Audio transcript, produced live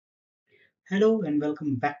Hello and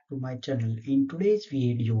welcome back to my channel. In today's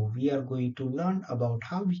video, we are going to learn about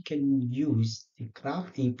how we can use the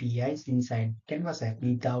Graph APIs inside Canvas app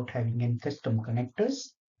without having any custom connectors.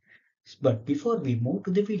 But before we move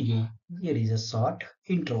to the video, here is a short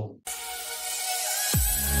intro.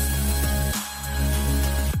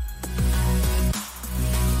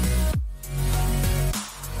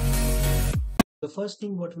 The first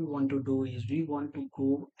thing what we want to do is we want to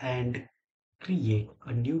go and create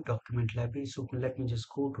a new document library. So let me just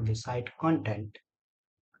go to the site content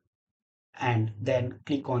and then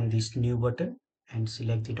click on this new button and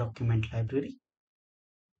select the document library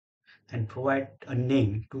and provide a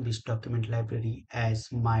name to this document library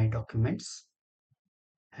as my documents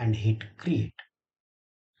and hit create.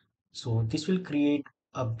 So this will create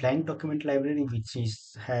a blank document library which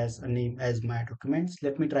has a name as my documents.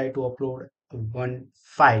 Let me try to upload one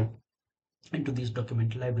file into this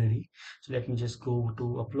document library. So let me just go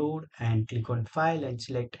to upload and click on file and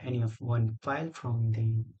select any of one file from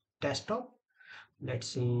the desktop. Let's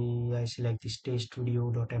say I select this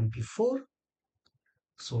testvideo.mp4.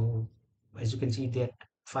 So as you can see, that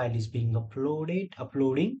file is being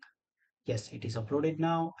uploading. Yes, it is uploaded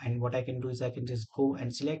now. And what I can do is I can just go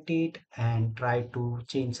and select it and try to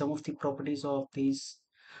change some of the properties of this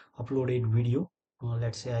uploaded video.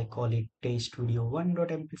 Let's say I call it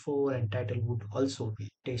testvideo1.mp4 and title would also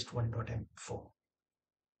be test1.mp4.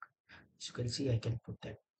 As you can see, I can put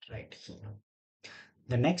that right here.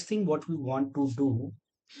 The next thing what we want to do,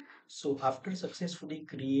 so after successfully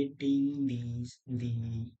creating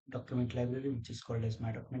the document library, which is called as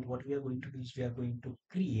my document, what we are going to do is we are going to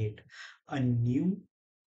create a new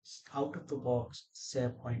out of the box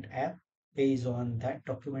SharePoint app based on that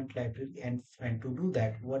document library. And to do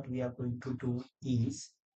that, what we are going to do is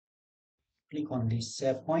click on this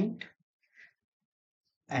SharePoint,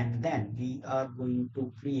 and then we are going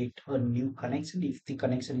to create a new connection. If the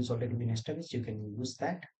connection is already been established, you can use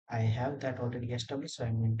that. I have that already established, so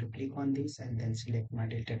I'm going to click on this and then select my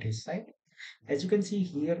database site. As you can see,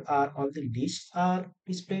 here are all the lists are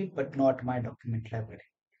displayed but not my document library.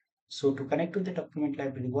 So to connect to the document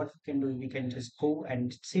library, what we can do, we can just go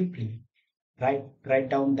and simply write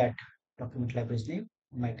down that document library's name.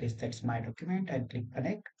 In my case, that's my document, and click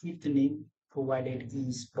connect. If the name provided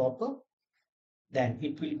is proper, then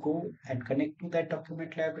it will go and connect to that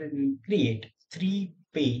document library and will create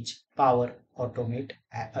 3-page Power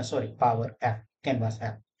app, Canvas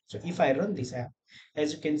app. So if I run this app,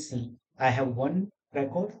 as you can see, I have one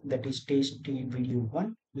record, that is test video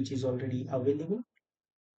one, which is already available.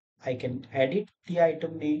 I can edit the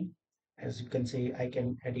item name. As you can see, I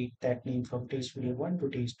can edit that name from test video one to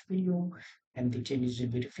test video, and the changes will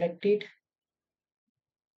be reflected.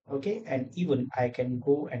 Okay, and even I can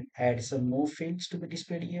go and add some more fields to be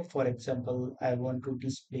displayed here. For example, I want to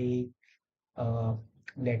display, uh,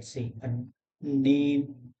 let's say, a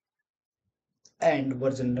name and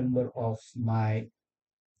version number of my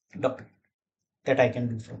document that I can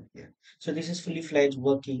do from here. So this is fully fledged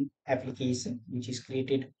working application which is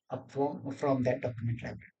created up from that document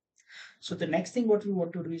library. So the next thing what we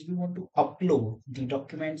want to do is we want to upload the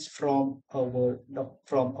documents from our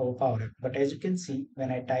Power App. But as you can see, when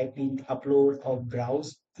I type in upload or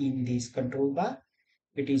browse in this control bar,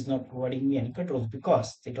 it is not providing me any controls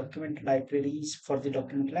because the document libraries for the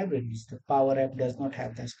document libraries, the Power App does not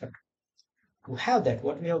have this control. To have that,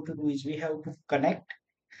 what we have to do is we have to connect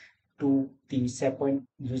to the SharePoint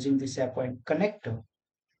using the SharePoint connector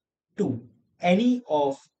to any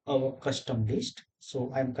of our custom list.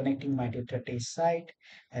 So I'm connecting my database site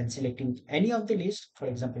and selecting any of the list, for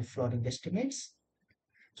example, flooring estimates.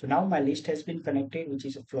 So now my list has been connected, which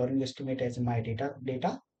is a flooring estimate as my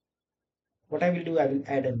data. What I will do, I will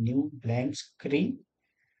add a new blank screen.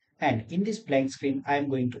 And in this blank screen, I'm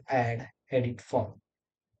going to add edit form.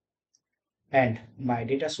 And my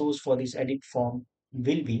data source for this edit form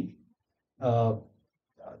will be uh,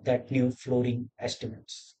 that new flooring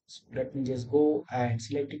estimates. So let me just go and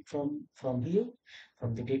select it from here,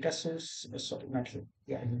 from the data source. Sorry, not here.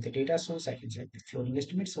 Yeah, in the data source, I can select the flooring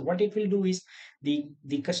estimate. So what it will do is the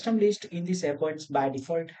custom list in this SharePoint by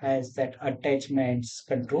default has that attachments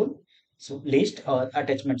control. So list or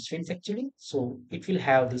attachments fields actually. So it will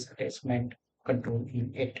have this attachment control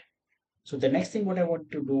in it. So the next thing what I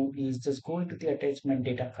want to do is just go into the attachment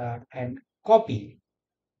data card and copy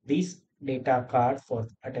this data card for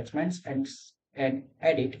attachments and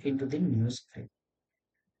add it into the new screen.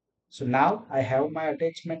 So now I have my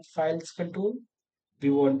attachment files control. We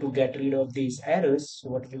want to get rid of these errors. So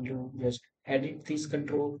what we'll do, just edit this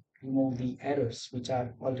control, remove the errors which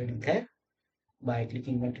are already there by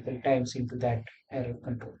clicking multiple times into that error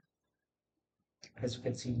control, as you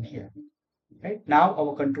can see here. Right now,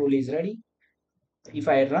 our control is ready. If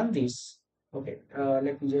I run this, okay,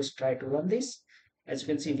 let me just try to run this. As you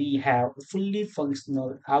can see, we have a fully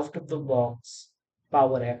functional out of the box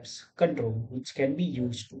Power Apps control, which can be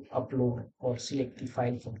used to upload or select the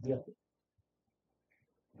file from here.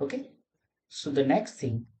 Okay, so the next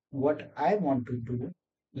thing, what I want to do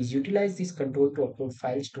is utilize this control to upload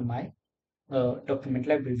files to my document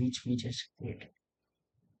library, which we just created.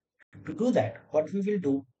 To do that, what we will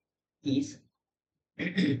do is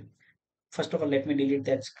first of all, let me delete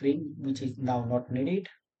that screen, which is now not needed.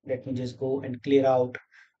 Let me just go and clear out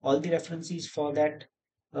all the references for that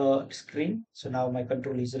screen. So now my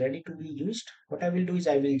control is ready to be used. What I will do is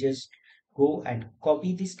I will just go and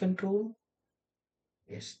copy this control.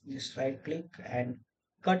 Yes, just right click and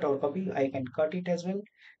cut or copy. I can cut it as well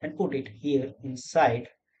and put it here inside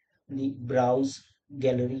the browse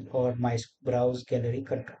gallery or my browse gallery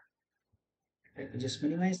control. Let me just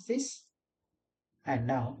minimize this. And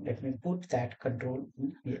now let me put that control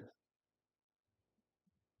in here.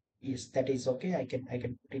 Yes, that is okay. I can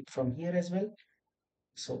put it from here as well.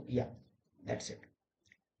 So yeah, that's it.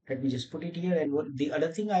 Let me just put it here. And what the other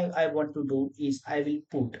thing I want to do is I will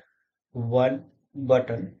put one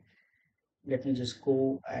button. Let me just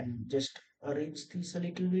go and just arrange this a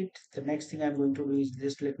little bit. The next thing I'm going to do is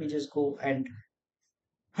just let me just go and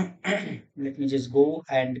let me just go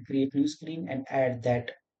and create new screen and add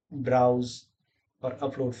that browse or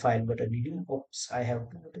upload file button. Oops, I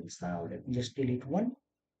have two buttons now. Let me just delete one.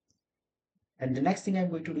 And the next thing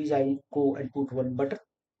I'm going to do is I will go and put one button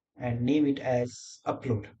and name it as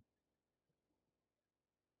upload.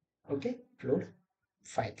 Okay, upload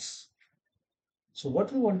files. So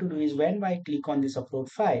what we want to do is when I click on this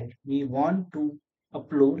upload file, we want to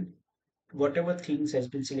upload whatever things has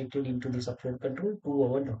been selected into this upload control to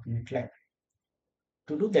our document library.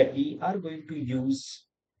 To do that, we are going to use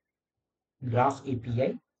Graph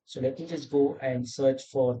API. So let me just go and search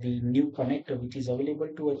for the new connector which is available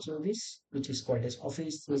to achieve this, which is called as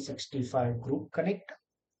Office 365 Group Connect.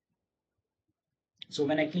 So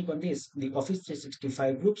when I click on this, the Office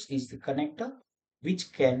 365 Groups is the connector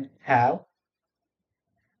which can have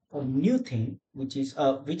a new thing which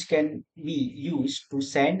can be used to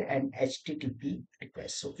send an HTTP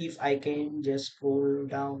request. So if I can just scroll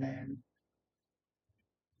down and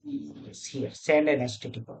yes, here send an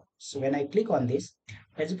HTTP. So when I click on this,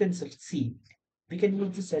 as you can see, we can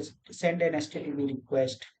use this as send an HTTP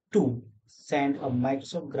request to send a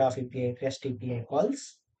Microsoft Graph API REST API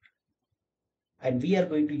calls, and we are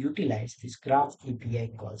going to utilize this Graph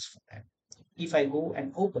API calls for that. If I go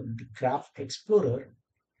and open the Graph Explorer,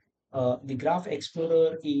 the Graph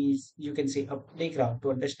Explorer is, you can say, a playground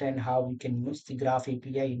to understand how we can use the Graph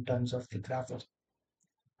API in terms of the graph.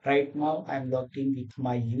 Right now, I'm logged in with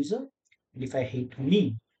my user. And if I hit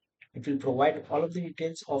me, it will provide all of the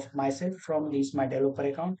details of myself from this my developer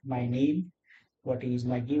account, my name, what is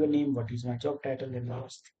my given name, what is my job title, and all.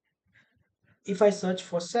 If I search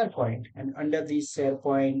for SharePoint and under the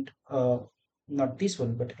SharePoint, not this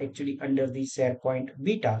one, but actually under the SharePoint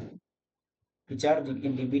beta, which are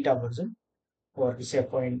in the beta version or the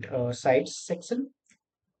SharePoint sites section,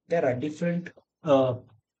 there are different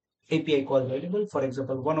API calls available. For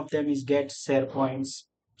example, one of them is get SharePoint's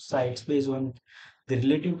sites based on the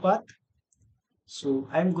relative path. So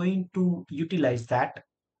I'm going to utilize that,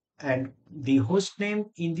 and the host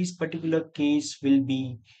name in this particular case will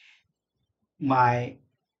be my,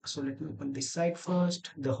 so let me open this site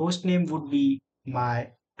first. The host name would be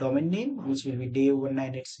my domain name, which will be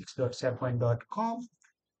day1986.sharepoint.com.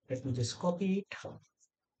 Let me just copy it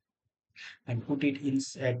and put it in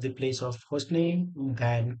at the place of host name,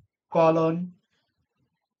 then colon.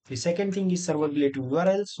 The second thing is server related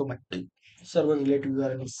URL. So my server related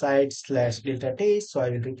URL is site slash delta days. So I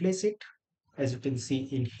will replace it as you can see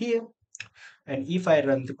in here. And if I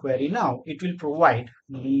run the query now, it will provide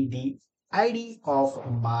me the ID of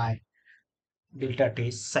my delta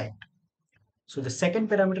test site. So the second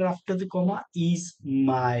parameter after the comma is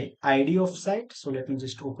my ID of site. So let me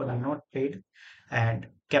just open a notepad and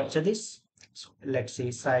capture this. So let's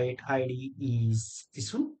say site ID is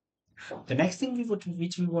this one. The next thing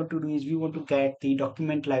which we want to do is we want to get the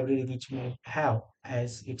document library which we have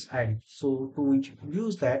as its ID. So to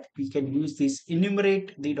use that, we can use this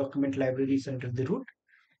enumerate the document libraries under the root.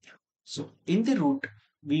 So in the root,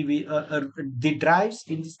 the drives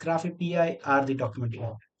in this Graph API are the document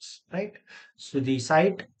libraries, right? So the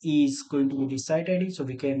site is going to be the site ID. So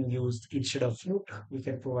we can use instead of root, we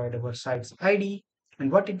can provide our site's ID. And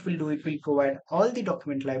what it will do, it will provide all the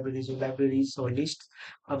document libraries or lists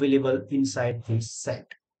available inside this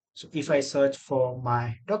site. So if I search for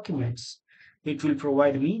my documents, it will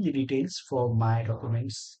provide me the details for my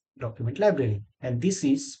document library. And this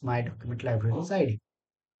is my document library's ID.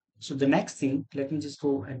 So the next thing, let me just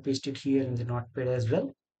go and paste it here in the notepad as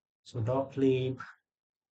well. So doclib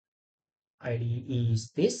ID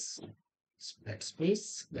is this, that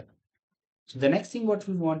space. Yeah. So the next thing what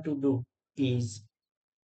we want to do is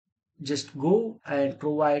just go and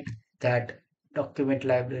provide that document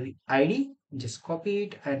library ID. Just copy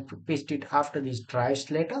it and paste it after this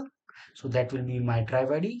drives letter. So that will be my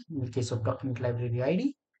drive ID in the case of document library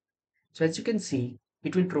ID. So as you can see,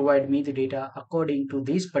 it will provide me the data according to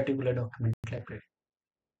this particular document library.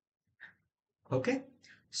 Okay.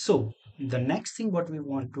 So the next thing what we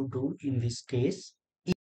want to do in this case,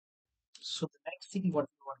 so the next thing what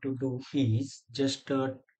we want to do is just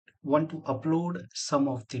want to upload some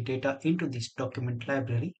of the data into this document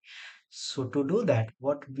library. So to do that,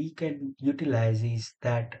 what we can utilize is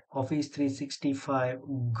that Office 365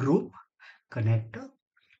 group connector.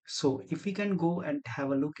 So if we can go and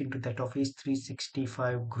have a look into that Office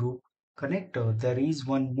 365 group connector, there is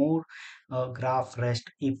one more Graph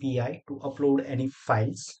REST API to upload any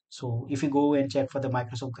files. So if you go and check for the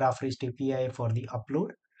Microsoft Graph REST API for the upload,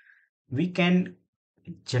 we can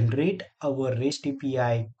generate our REST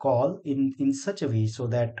API call in such a way so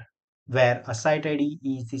that where a site ID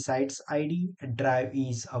is the site's ID, a drive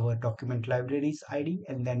is our document library's ID,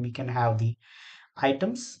 and then we can have the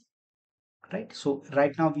items, right? So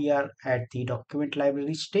right now we are at the document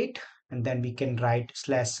library state, and then we can write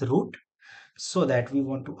slash root so that we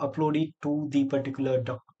want to upload it to the particular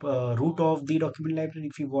root of the document library.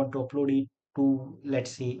 If we want to upload it to,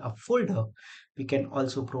 let's say, a folder, we can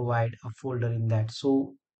also provide a folder in that.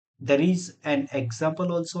 So there is an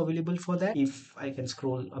example also available for that. If I can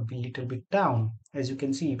scroll a little bit down, as you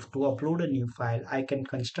can see, if to upload a new file, I can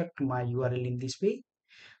construct my URL in this way,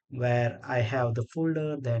 where I have the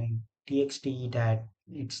folder, then txt that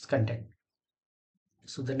its content.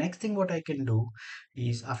 So the next thing what I can do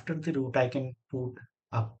is after the root, I can put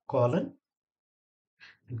a colon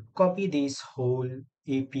and copy this whole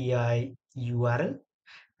API URL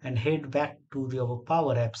and head back to our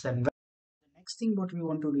Power Apps. And the next thing what we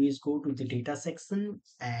want to do is go to the data section,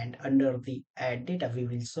 and under the add data, we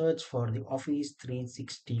will search for the Office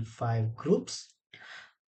 365 groups.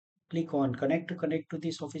 Click on connect to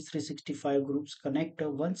this Office 365 groups connector.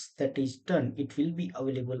 Once that is done, it will be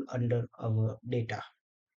available under our data.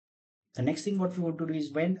 The next thing what we want to do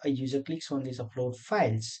is when a user clicks on this upload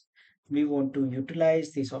files, we want to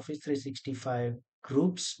utilize this Office 365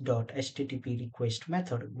 groups.http request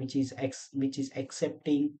method, which is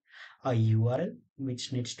accepting a URL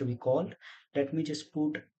which needs to be called. Let me just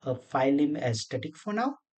put a file name as static for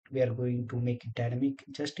now. We are going to make it dynamic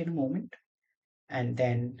just in a moment, and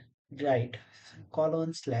then write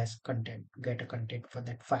colon slash content, get a content for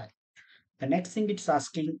that file. The next thing it's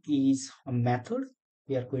asking is a method.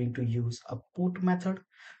 We are going to use a put method,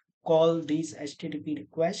 call this HTTP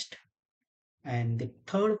request, and the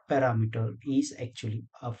third parameter is actually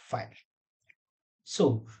a file.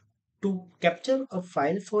 So to capture a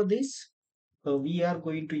file for this, we are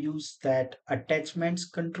going to use that attachments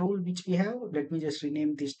control which we have. Let me just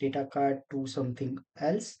rename this data card to something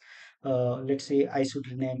else. Let's say I should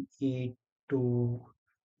rename it to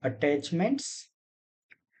attachments.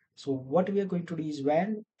 So what we are going to do is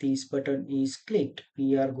when this button is clicked,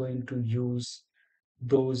 we are going to use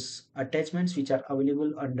those attachments which are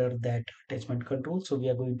available under that attachment control. So we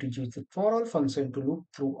are going to use the for all function to loop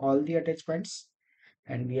through all the attachments,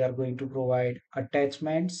 and we are going to provide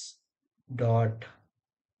attachments dot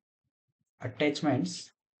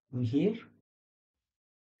attachments here.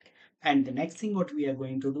 And the next thing what we are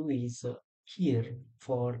going to do is here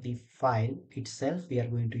for the file itself, we are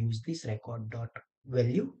going to use this record dot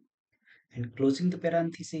value and closing the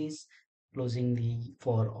parentheses, closing the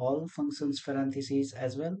for all functions parentheses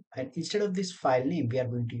as well. And instead of this file name, we are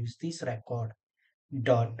going to use this record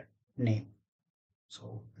dot name.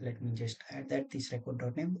 So let me just add that this record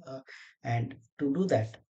dot name, and to do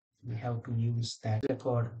that, we have to use that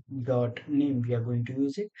record dot name. We are going to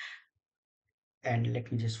use it, and let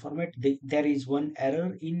me just format. There is one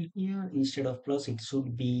error in here. Instead of plus, it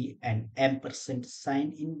should be an ampersand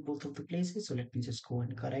sign in both of the places. So let me just go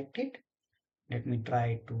and correct it. Let me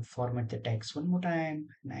try to format the text one more time,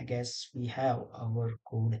 and I guess we have our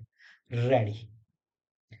code ready.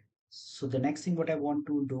 So the next thing what I want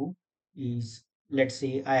to do is, let's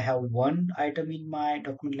say I have one item in my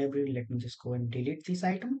document library. Let me just go and delete this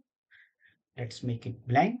item. Let's make it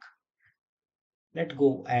blank. Let's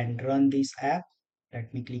go and run this app.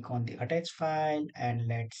 Let me click on the attach file and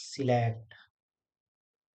let's select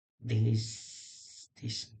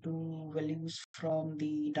these two values from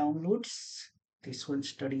the downloads. This one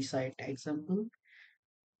study site example,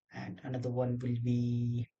 and another one will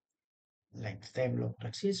be like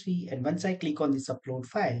timelog.csv. And once I click on this upload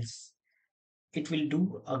files, it will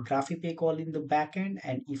do a graph API call in the backend.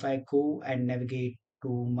 And if I go and navigate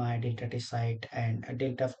to my data site and a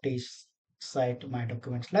data test site, my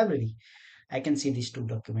documents library, I can see these two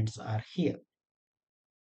documents are here.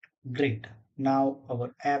 Great. Now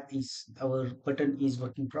our button is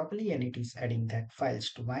working properly and it is adding that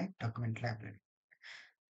files to my document library.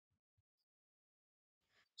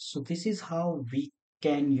 So this is how we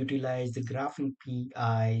can utilize the Graph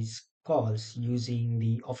API's calls using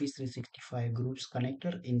the Office 365 Groups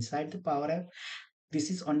connector inside the Power App. This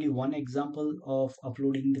is only one example of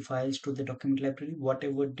uploading the files to the document library.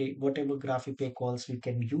 Whatever Graph API calls we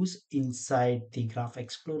can use inside the Graph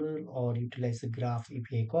Explorer or utilize the Graph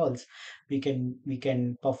API calls, we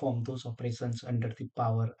can perform those operations under the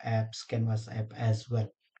Power Apps Canvas app as well.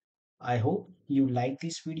 I hope you like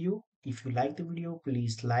this video. If you like the video,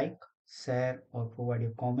 please like, share, or provide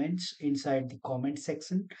your comments inside the comment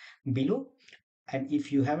section below. And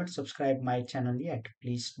if you haven't subscribed my channel yet,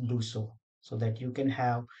 please do so that you can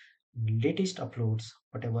have latest uploads,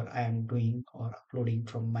 whatever I am doing or uploading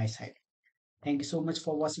from my side. Thank you so much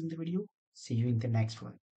for watching the video. See you in the next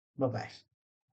one. Bye bye.